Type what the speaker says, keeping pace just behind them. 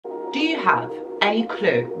you have any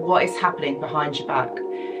clue what is happening behind your back?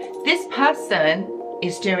 This person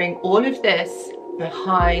is doing all of this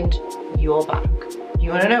behind your back. You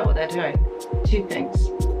want to know what they're doing? Two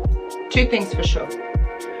things for sure.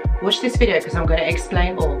 Watch this video because I'm going to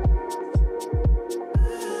explain all.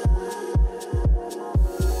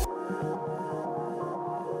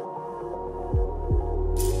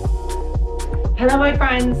 Hello my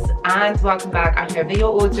friends and welcome back. I hope that you're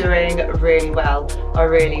all doing really well. I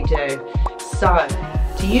really do. So,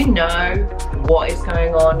 do you know what is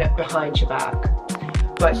going on behind your back?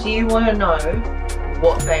 But do you want to know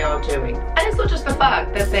what they are doing? And it's not just the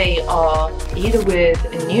fact that they are either with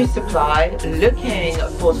a new supply, looking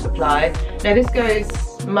for supply. Now this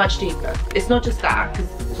goes much deeper. It's not just that,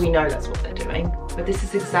 because we know that's what they're doing. But this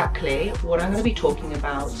is exactly what I'm going to be talking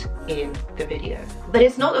about in the video. But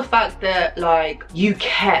it's not the fact that like you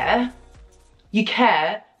care,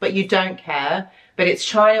 but you don't care. But it's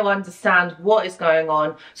trying to understand what is going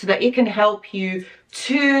on so that it can help you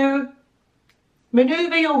to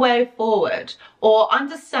maneuver your way forward, or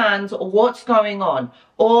understand what's going on,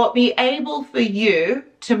 or be able for you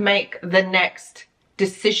to make the next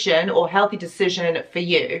decision or healthy decision for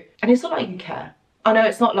you. And it's not like you care. I know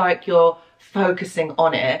it's not like you're focusing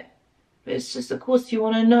on it, but it's just, of course, you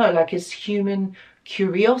want to know, like it's human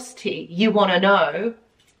curiosity. You want to know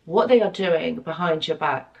what they are doing behind your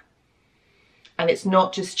back. And it's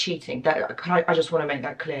not just cheating. I just want to make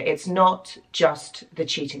that clear. It's not just the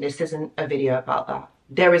cheating. This isn't a video about that.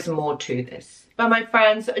 There is more to this. But my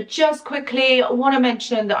friends, just quickly, I want to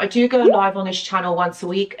mention that I do go live on this channel once a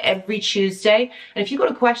week, every Tuesday. And if you've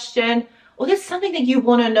got a question or there's something that you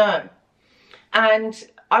want to know, and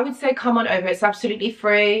I would say come on over. It's absolutely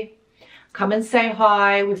free. Come and say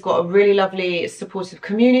hi. We've got a really lovely supportive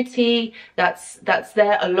community that's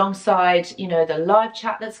there alongside, you know, the live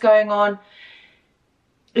chat that's going on.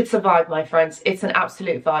 It's a vibe, my friends. It's an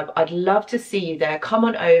absolute vibe. I'd love to see you there. Come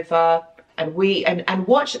on over and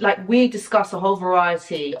watch, like we discuss a whole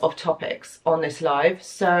variety of topics on this live.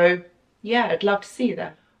 So yeah, I'd love to see you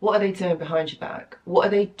there. What are they doing behind your back? What are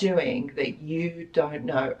they doing that you don't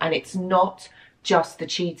know? And it's not just the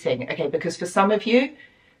cheating, okay? Because for some of you,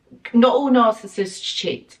 not all narcissists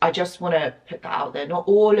cheat. I just want to put that out there. Not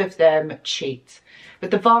all of them cheat, but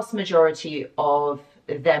the vast majority of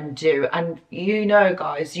them do. And you know,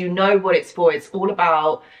 guys, you know what it's for. It's all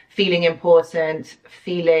about feeling important,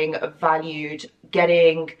 feeling valued,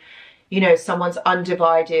 getting, you know, someone's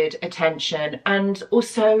undivided attention. And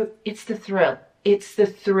also it's the thrill. It's the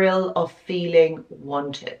thrill of feeling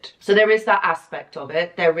wanted. So there is that aspect of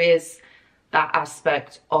it. There is that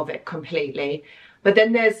aspect of it completely. But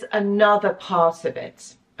then there's another part of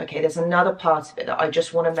it. Okay, there's another part of it that I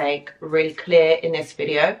just want to make really clear in this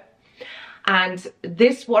video. And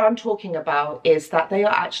this, what I'm talking about, is that they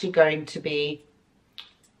are actually going to be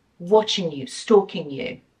watching you, stalking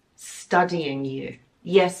you, studying you.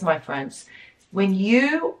 Yes, my friends, when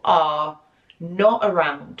you are not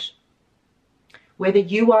around, whether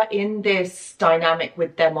you are in this dynamic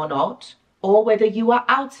with them or not, or whether you are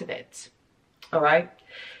out of it, all right,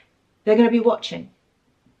 they're going to be watching.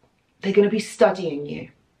 They're going to be studying you.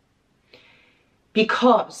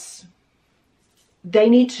 Because they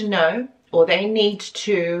need to know, or they need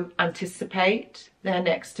to anticipate their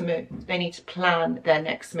next move. They need to plan their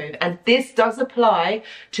next move. And this does apply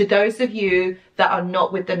to those of you that are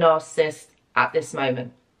not with the narcissist at this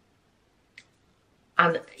moment.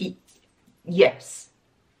 And yes,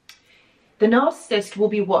 the narcissist will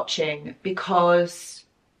be watching because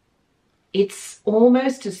it's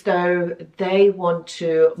almost as though they want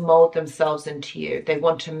to mold themselves into you. They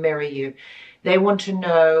want to mirror you. They want to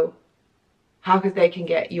know how they can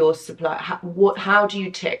get your supply. How do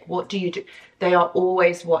you tick? What do you do? They are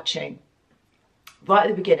always watching. Right at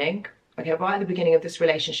the beginning, okay, right at the beginning of this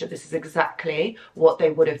relationship, this is exactly what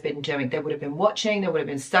they would have been doing. They would have been watching, they would have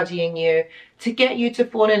been studying you to get you to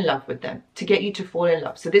fall in love with them, to get you to fall in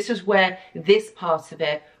love. So this is where this part of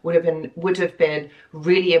it would have been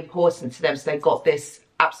really important to them. So they got this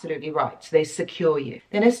absolutely right. So they secure you.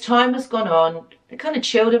 Then as time has gone on, they kind of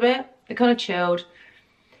chilled a bit. They kind of chilled.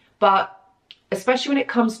 But especially when it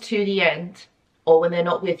comes to the end, or when they're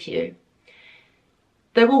not with you,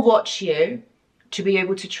 they will watch you to be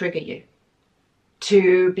able to trigger you,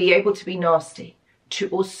 to be able to be nasty, to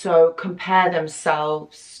also compare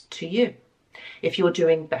themselves to you. If you're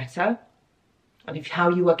doing better, and how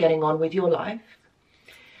you are getting on with your life.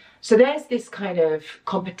 So there's this kind of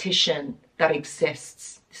competition that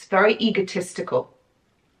exists. It's very egotistical.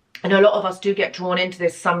 And a lot of us do get drawn into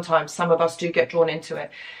this sometimes. Some of us do get drawn into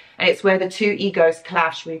it. And it's where the two egos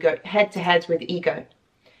clash. We go head to head with ego.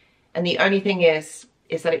 And the only thing is,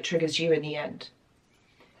 is that it triggers you in the end.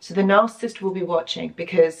 So the narcissist will be watching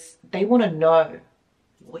because they want to know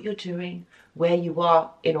what you're doing, where you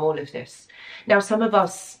are in all of this. Now, some of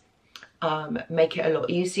us make it a lot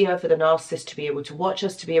easier for the narcissist to be able to watch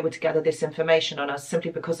us, to be able to gather this information on us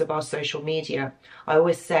simply because of our social media. I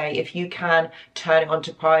always say, if you can, turn it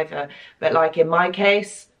onto private. But like in my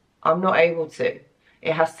case, I'm not able to.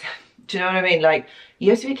 It has to, do you know what I mean? Like,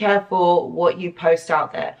 you have to be careful what you post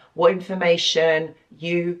out there, what information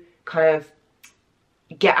you kind of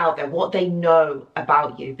get out there, what they know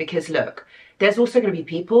about you. Because look, there's also going to be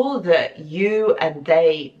people that you and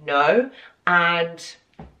they know, and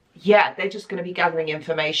yeah, they're just going to be gathering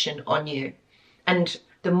information on you. And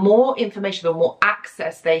the more information, the more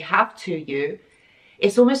access they have to you,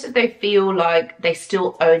 it's almost as they feel like they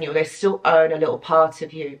still own you, they still own a little part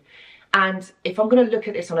of you. And if I'm going to look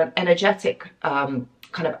at this on an energetic kind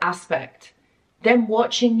of aspect, them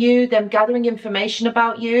watching you, them gathering information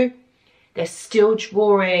about you, they're still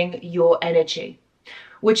drawing your energy.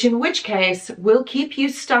 Which in which case will keep you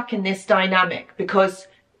stuck in this dynamic. Because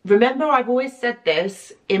remember, I've always said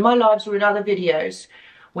this in my lives or in other videos,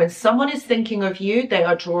 when someone is thinking of you, they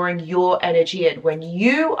are drawing your energy in. When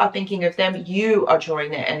you are thinking of them, you are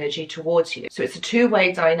drawing their energy towards you. So it's a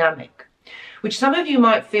two-way dynamic, which some of you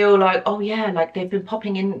might feel like, oh yeah, like they've been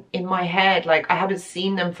popping in my head. Like I haven't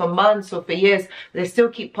seen them for months or for years, but they still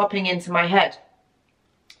keep popping into my head.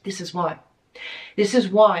 This is why. This is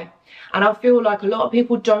why. And I feel like a lot of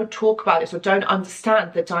people don't talk about this or don't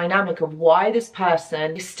understand the dynamic of why this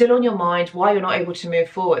person is still on your mind, why you're not able to move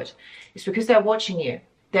forward. It's because they're watching you.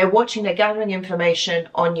 They're watching, they're gathering information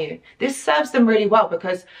on you. This serves them really well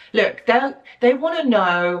because, look, they want to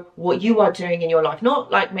know what you are doing in your life.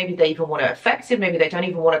 Not like maybe they even want to affect it, maybe they don't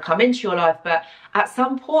even want to come into your life, but at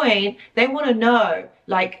some point they want to know,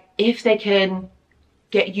 like, if they can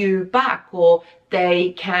get you back, or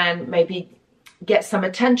they can maybe get some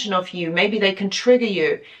attention off you, maybe they can trigger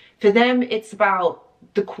you. For them, it's about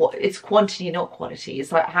it's quantity, not quality.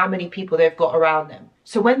 It's like how many people they've got around them.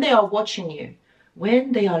 So when they are watching you,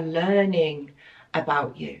 when they are learning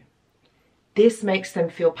about you, this makes them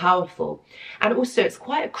feel powerful. And also it's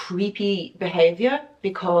quite a creepy behavior,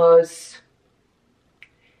 because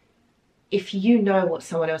if you know what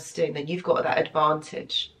someone else is doing, then you've got that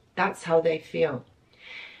advantage. That's how they feel.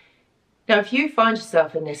 Now, if you find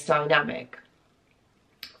yourself in this dynamic,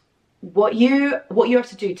 what you have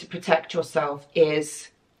to do to protect yourself is,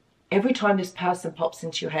 every time this person pops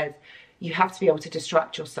into your head, you have to be able to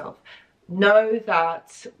distract yourself. Know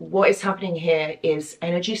that what is happening here is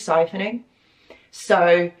energy siphoning.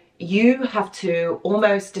 So you have to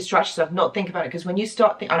almost distract yourself, not think about it. Because when you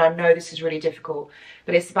start thinking, and I know this is really difficult,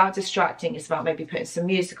 but it's about distracting. It's about maybe putting some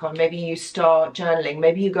music on. Maybe you start journaling.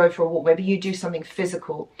 Maybe you go for a walk. Maybe you do something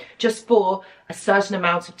physical just for a certain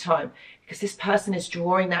amount of time. Because this person is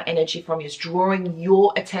drawing that energy from you. It's drawing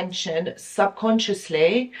your attention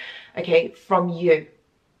subconsciously, okay, from you.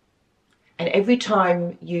 And every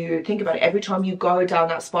time you think about it, every time you go down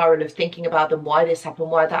that spiral of thinking about them, why this happened,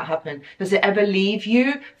 why that happened, does it ever leave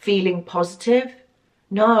you feeling positive?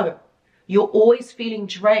 No. You're always feeling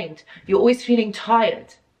drained. You're always feeling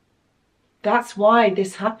tired. That's why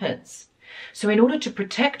this happens. So in order to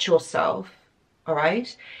protect yourself, all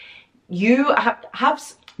right, you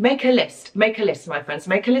have make a list, my friends.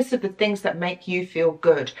 Make a list of the things that make you feel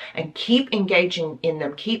good, and keep engaging in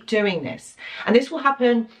them. Keep doing this. And this will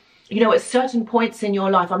happen, you know, at certain points in your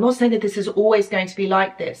life. I'm not saying that this is always going to be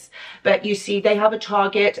like this, but you see, they have a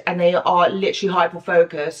target and they are literally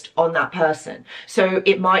hyper-focused on that person. So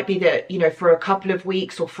it might be that, you know, for a couple of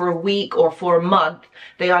weeks or for a week or for a month,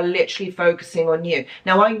 they are literally focusing on you.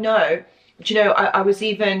 Now, I know, you know, I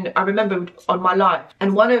remember on my live,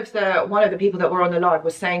 and one of the people that were on the live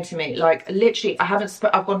was saying to me, like, literally, I've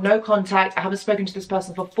got no contact. I haven't spoken to this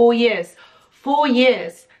person for 4 years,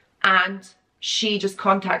 and she just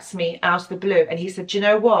contacts me out of the blue. And he said, do you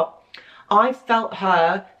know what? I felt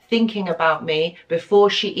her thinking about me before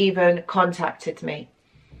she even contacted me.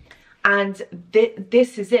 And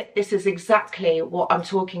this is it. This is exactly what I'm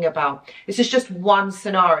talking about. This is just one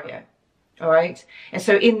scenario. All right. And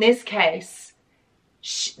so in this case,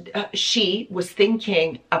 she was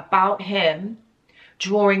thinking about him,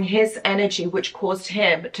 drawing his energy, which caused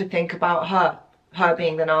him to think about her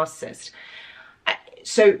being the narcissist.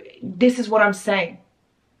 So this is what I'm saying.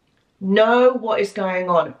 Know what is going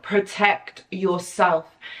on. Protect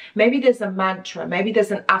yourself. Maybe there's a mantra. Maybe there's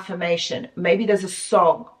an affirmation. Maybe there's a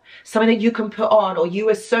song. Something that you can put on or you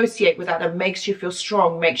associate with that makes you feel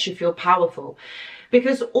strong, makes you feel powerful.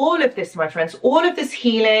 Because all of this, my friends, all of this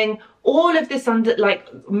healing, all of this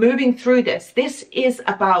moving through this is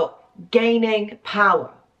about gaining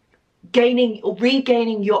power,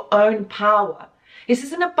 regaining your own power. This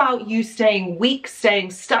isn't about you staying weak,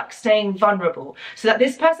 staying stuck, staying vulnerable, so that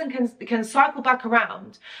this person can cycle back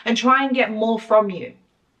around and try and get more from you.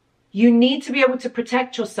 You need to be able to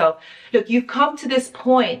protect yourself. Look, you've come to this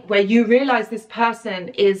point where you realize this person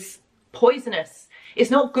is poisonous.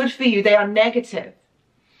 It's not good for you. They are negative.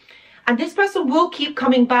 And this person will keep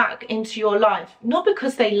coming back into your life, not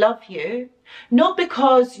because they love you, not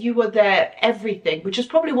because you were their everything, which is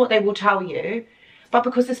probably what they will tell you, but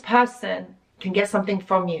because this person can get something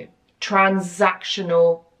from you.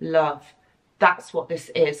 Transactional love. That's what this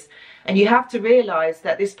is. And you have to realize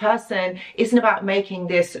that this person isn't about making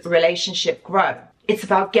this relationship grow. It's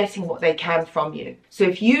about getting what they can from you. So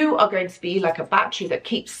if you are going to be like a battery that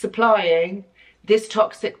keeps supplying this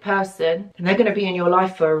toxic person, and they're going to be in your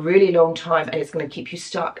life for a really long time, and it's going to keep you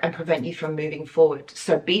stuck and prevent you from moving forward.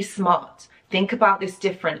 So be smart. Think about this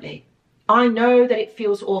differently. I know that it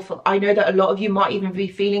feels awful. I know that a lot of you might even be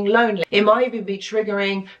feeling lonely. It might even be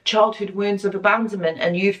triggering childhood wounds of abandonment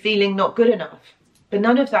and you feeling not good enough. But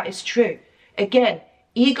none of that is true. Again,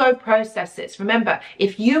 ego processes. Remember,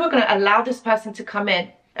 if you are going to allow this person to come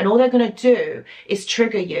in and all they're going to do is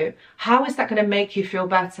trigger you, how is that going to make you feel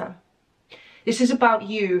better? This is about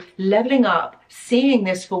you leveling up, seeing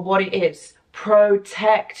this for what it is.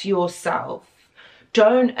 Protect yourself.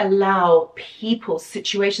 Don't allow people,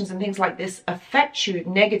 situations and things like this affect you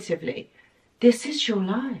negatively. This is your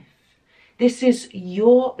life. This is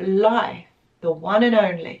your life, the one and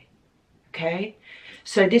only. Okay?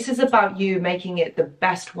 So this is about you making it the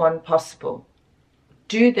best one possible.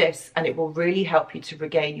 Do this and it will really help you to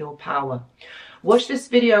regain your power. Watch this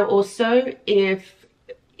video also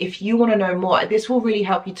if you want to know more. This will really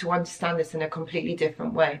help you to understand this in a completely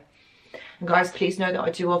different way. And guys, please know that I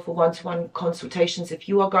do offer one-to-one consultations. If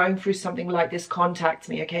you are going through something like this, contact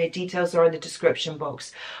me, okay? Details are in the description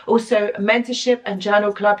box. Also, mentorship and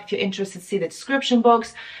journal club, if you're interested, see the description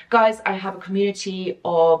box. Guys, I have a community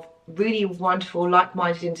of really wonderful,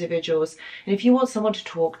 like-minded individuals. And if you want someone to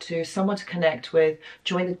talk to, someone to connect with,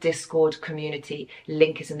 join the Discord community.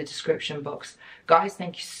 Link is in the description box. Guys,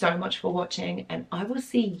 thank you so much for watching, and I will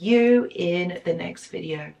see you in the next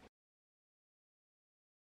video.